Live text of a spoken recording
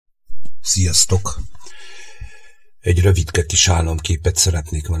Sziasztok! Egy rövidke kis álomképet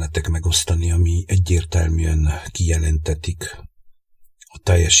szeretnék veletek megosztani, ami egyértelműen kijelentetik a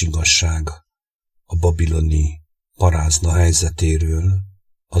teljes igazság a babiloni parázna helyzetéről,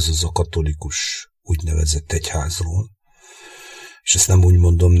 azaz a katolikus úgynevezett egyházról. És ezt nem úgy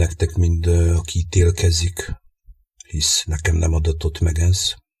mondom nektek, mint aki ítélkezik, hisz nekem nem adatott meg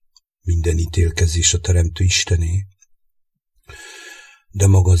ez. Minden ítélkezés a Teremtő Istené. De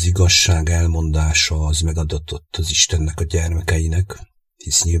maga az igazság elmondása az megadatott az Istennek a gyermekeinek,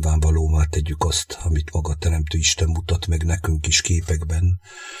 hisz nyilvánvalóvá tegyük azt, amit maga a Teremtő Isten mutat meg nekünk is képekben,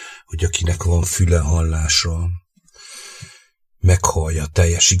 hogy akinek van füle hallásra, meghallja a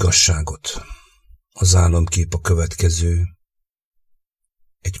teljes igazságot. Az álomkép a következő.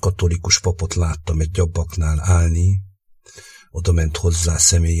 Egy katolikus papot láttam egy abbaknál állni, oda ment hozzá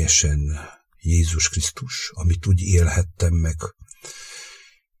személyesen Jézus Krisztus, amit úgy élhettem meg,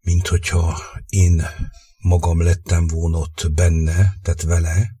 mint hogyha én magam lettem volna ott benne, tehát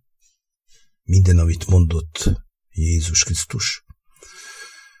vele, minden, amit mondott Jézus Krisztus,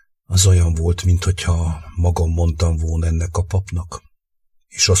 az olyan volt, mint hogyha magam mondtam volna ennek a papnak,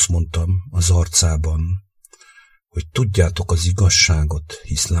 és azt mondtam az arcában, hogy tudjátok az igazságot,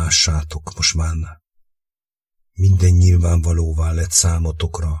 hisz lássátok, most már minden nyilvánvalóvá lett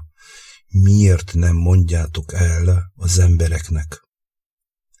számotokra, miért nem mondjátok el az embereknek?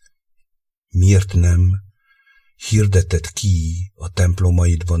 Miért nem hirdeted ki a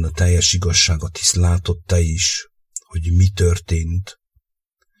templomaidban a teljes igazságot, hisz látod te is, hogy mi történt,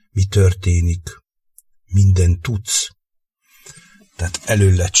 mi történik, minden tudsz. Tehát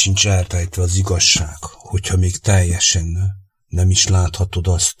előled sincs elrejtve az igazság, hogyha még teljesen nem is láthatod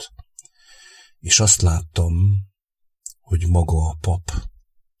azt. És azt láttam, hogy maga a pap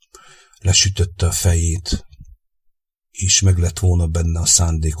lesütötte a fejét, és meg lett volna benne a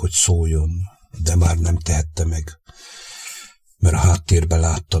szándék, hogy szóljon, de már nem tehette meg, mert a háttérben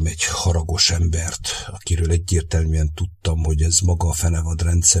láttam egy haragos embert, akiről egyértelműen tudtam, hogy ez maga a fenevad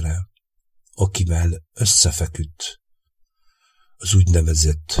rendszere, akivel összefeküdt az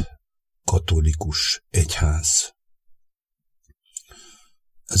úgynevezett katolikus egyház.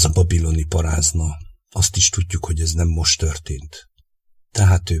 Ez a babiloni parázna, azt is tudjuk, hogy ez nem most történt.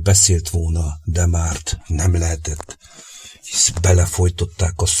 Tehát ő beszélt volna, de már nem lehetett, hisz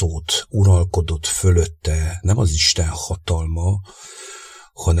belefolytották a szót, uralkodott fölötte nem az Isten hatalma,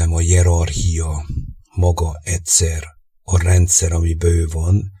 hanem a hierarchia, maga egyszer, a rendszer, amiben ő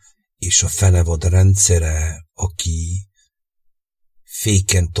van, és a fenevad rendszere, aki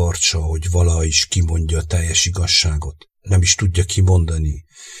féken tartsa, hogy valaha is kimondja a teljes igazságot. Nem is tudja kimondani,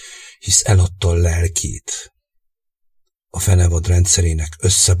 hisz eladta a lelkét. A fenevad rendszerének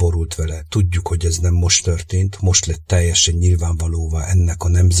összeborult vele. Tudjuk, hogy ez nem most történt, most lett teljesen nyilvánvalóvá ennek a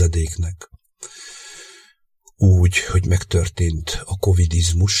nemzedéknek. Úgy, hogy megtörtént a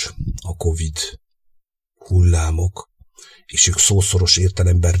covidizmus, a covid hullámok, és ők szószoros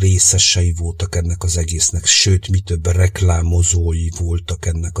értelemben részesei voltak ennek az egésznek, sőt, mi több reklámozói voltak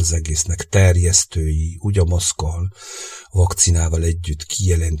ennek az egésznek, terjesztői, úgy a maszkkal, a vakcinával együtt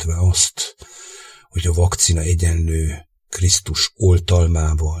kijelentve azt, hogy a vakcina egyenlő Krisztus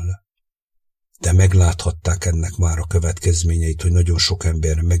oltalmával, de megláthatták ennek már a következményeit, hogy nagyon sok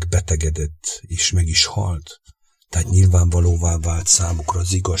ember megbetegedett, és meg is halt. Tehát nyilvánvalóvá vált számukra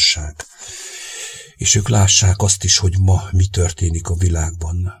az igazság. És ők lássák azt is, hogy ma mi történik a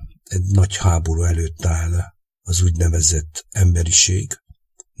világban. Egy nagy háború előtt áll az úgynevezett emberiség.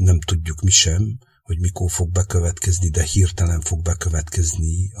 Nem tudjuk mi sem, hogy mikor fog bekövetkezni, de hirtelen fog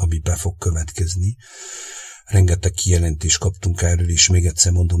bekövetkezni, ami be fog következni. Rengeteg kijelentést kaptunk erről, és még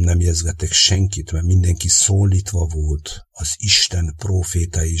egyszer mondom, nem jezgetek senkit, mert mindenki szólítva volt az Isten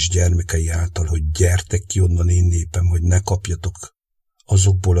prófétái és gyermekei által, hogy gyertek ki onnan én népem, hogy ne kapjatok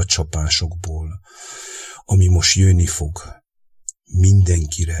azokból a csapásokból, ami most jönni fog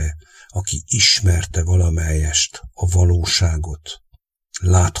mindenkire, aki ismerte valamelyest a valóságot,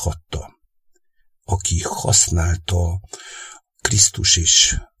 láthatta, aki használta Krisztus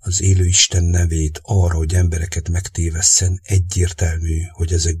és az élő Isten nevét arra, hogy embereket megtévesszen, egyértelmű,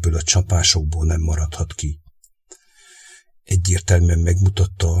 hogy ezekből a csapásokból nem maradhat ki. Egyértelműen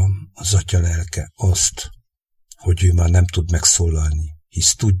megmutatta az Atya lelke azt, hogy ő már nem tud megszólalni,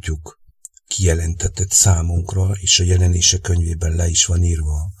 hisz tudjuk, kijelentetett számunkra, és a Jelenések könyvében le is van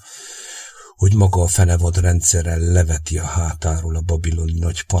írva, hogy maga a fenevad rendszerrel leveti a hátáról a babiloni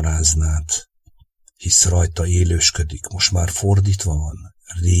nagy paráznát, hisz rajta élősködik. Most már fordítva van.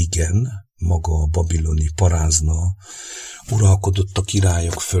 Régen maga a babiloni parázna uralkodott a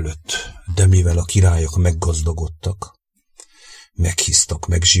királyok fölött, de mivel a királyok meggazdagodtak, Meghisztak,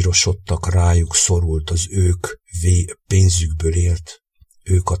 megzsírosodtak, rájuk szorult, az ők pénzükből élt.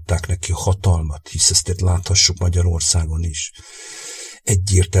 Ők adták neki hatalmat, hisz ezt láthassuk Magyarországon is.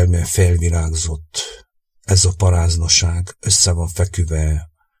 Egyértelműen felvirágzott ez a paráznaság, össze van feküve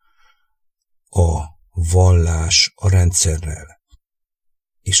a vallás a rendszerrel.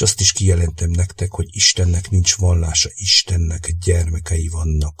 És azt is kijelentem nektek, hogy Istennek nincs vallása, Istennek gyermekei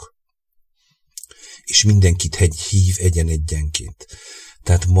vannak. És mindenkit hív egyenként.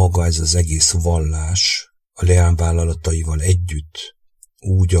 Tehát maga ez az egész vallás a leányvállalataival együtt,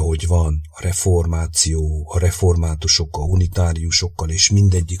 úgy, ahogy van, a reformáció, a reformátusokkal, a unitáriusokkal, és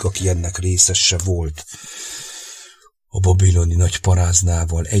mindegyik, aki ennek részese volt, a babiloni nagy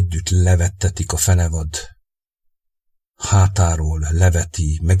paráznával együtt levettetik a fenevad hátáról,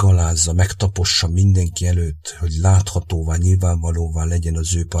 leveti, megalázza, megtapossa mindenki előtt, hogy láthatóvá, nyilvánvalóvá legyen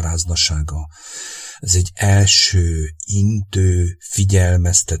az ő paráznasága. Ez egy első, intő,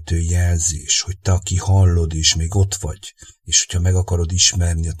 figyelmeztető jelzés, hogy te, aki hallod és még ott vagy, és hogyha meg akarod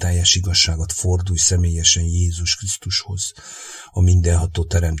ismerni a teljes igazságot, fordulj személyesen Jézus Krisztushoz, a mindenható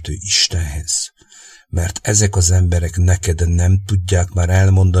teremtő Istenhez. Mert ezek az emberek neked nem tudják már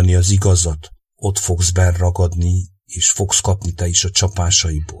elmondani az igazat, ott fogsz beragadni, és fogsz kapni te is a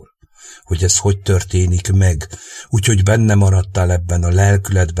csapásaiból, hogy ez hogy történik meg, úgyhogy benne maradtál ebben a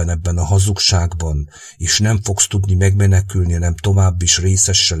lelkületben, ebben a hazugságban, és nem fogsz tudni megmenekülni, hanem tovább is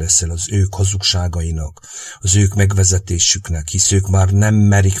részesse leszel az ők hazugságainak, az ők megvezetésüknek, hisz ők már nem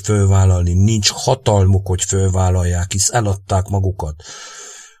merik fölvállalni, nincs hatalmuk, hogy fölvállalják, hisz eladták magukat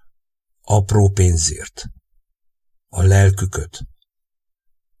apró pénzért, a lelküket,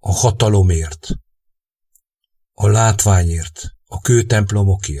 a hatalomért, a látványért, a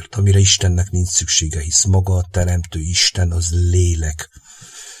kőtemplomokért, amire Istennek nincs szüksége, hisz maga a teremtő Isten az lélek,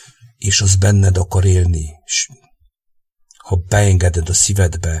 és az benned akar élni. És ha beengeded a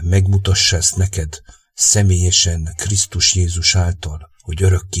szívedbe, megmutassa ezt neked személyesen Krisztus Jézus által, hogy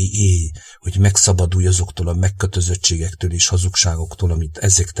örökké élj, hogy megszabadulj azoktól a megkötözöttségektől és hazugságoktól, amit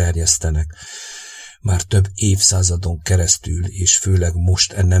ezek terjesztenek, már több évszázadon keresztül, és főleg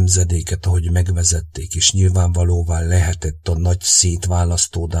most nemzedéket, ahogy megvezették, és nyilvánvalóvá lehetett a nagy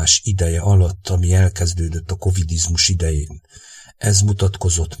szétválasztódás ideje alatt, ami elkezdődött a covidizmus idején. Ez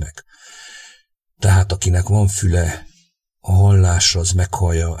mutatkozott meg. Tehát akinek van füle a hallásra, az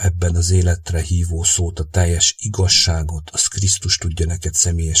meghallja ebben az életre hívó szót, a teljes igazságot, az Krisztus tudja neked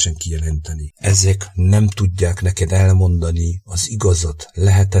személyesen kijelenteni. Ezek nem tudják neked elmondani az igazat,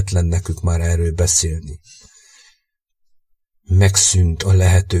 lehetetlen nekük már erről beszélni. Megszűnt a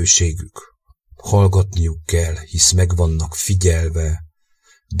lehetőségük. Hallgatniuk kell, hisz meg vannak figyelve,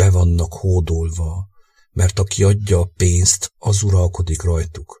 be vannak hódolva, mert aki adja a pénzt, az uralkodik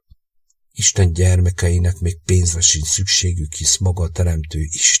rajtuk. Isten gyermekeinek még pénzre sincs szükségük, hisz maga a teremtő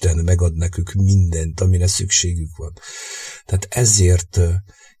Isten megad nekük mindent, amire szükségük van. Tehát ezért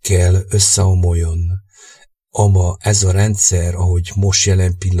kell összeomoljon ez a rendszer, ahogy most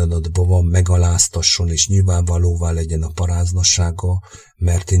jelen pillanatban van, megaláztasson, és nyilvánvalóvá legyen a paráznasága,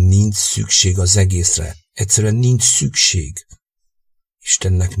 mert nincs szükség az egészre. Egyszerűen nincs szükség.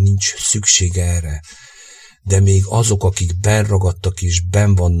 Istennek nincs szüksége erre. De még azok, akik benragadtak és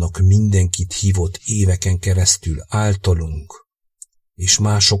benn vannak, mindenkit hívott éveken keresztül általunk, és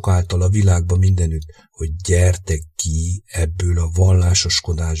mások által a világban mindenütt, hogy gyertek ki ebből a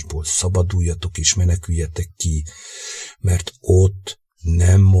vallásoskodásból, szabaduljatok és meneküljetek ki, mert ott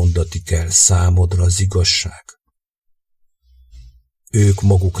nem mondatik el számodra az igazság. Ők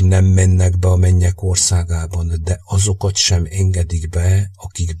maguk nem mennek be a mennyek országában, de azokat sem engedik be,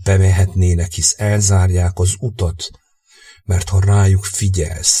 akik bemehetnének, hisz elzárják az utat, mert ha rájuk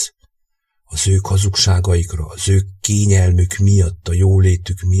figyelsz, az ők hazugságaikra, az ők kényelmük miatt, a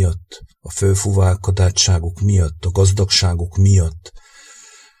jólétük miatt, a fölfúválkodátságuk miatt, a gazdagságuk miatt,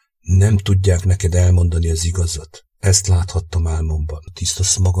 nem tudják neked elmondani az igazat. Ezt láthattam álmomban.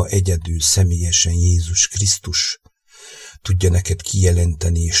 Tisztasz maga egyedül, személyesen Jézus Krisztus tudja neked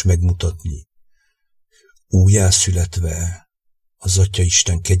kijelenteni és megmutatni. Újjászületve az Atya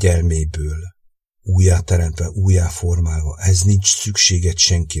Isten kegyelméből, újjáteremtve, újjáformálva, ez nincs szükséged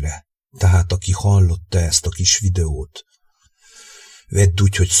senkire. Tehát aki hallotta ezt a kis videót, vedd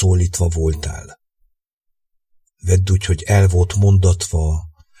úgy, hogy szólítva voltál. Vedd úgy, hogy el volt mondatva,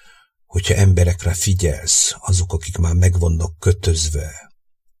 hogyha emberekre figyelsz, azok, akik már meg vannak kötözve,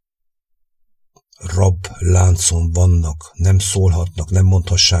 rab láncon vannak, nem szólhatnak, nem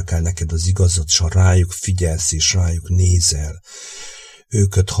mondhassák el neked az igazat, s ha rájuk figyelsz és rájuk nézel,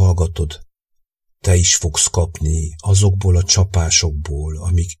 őket hallgatod, te is fogsz kapni azokból a csapásokból,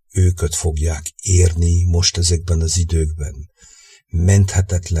 amik őket fogják érni most ezekben az időkben.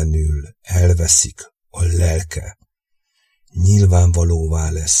 menthetetlenül elveszik a lelke. Nyilvánvalóvá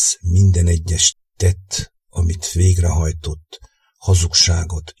lesz minden egyes tett, amit végrehajtott,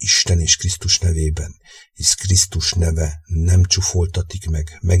 hazugságot Isten és Krisztus nevében, hisz Krisztus neve nem csúfoltatik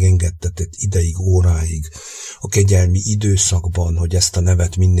meg, megengedtetett ideig, óráig, a kegyelmi időszakban, hogy ezt a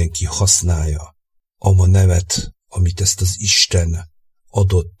nevet mindenki használja. A nevet, amit ezt az Isten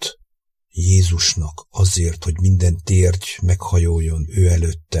adott Jézusnak azért, hogy minden térgy meghajoljon ő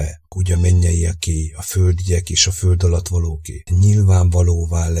előtte, úgy a mennyeieké, a földiek és a föld alatt valóké.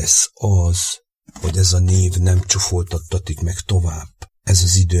 Nyilvánvalóvá lesz az, hogy ez a név nem csúfoltattatik meg tovább. Ez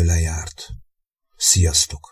az idő lejárt. Sziasztok!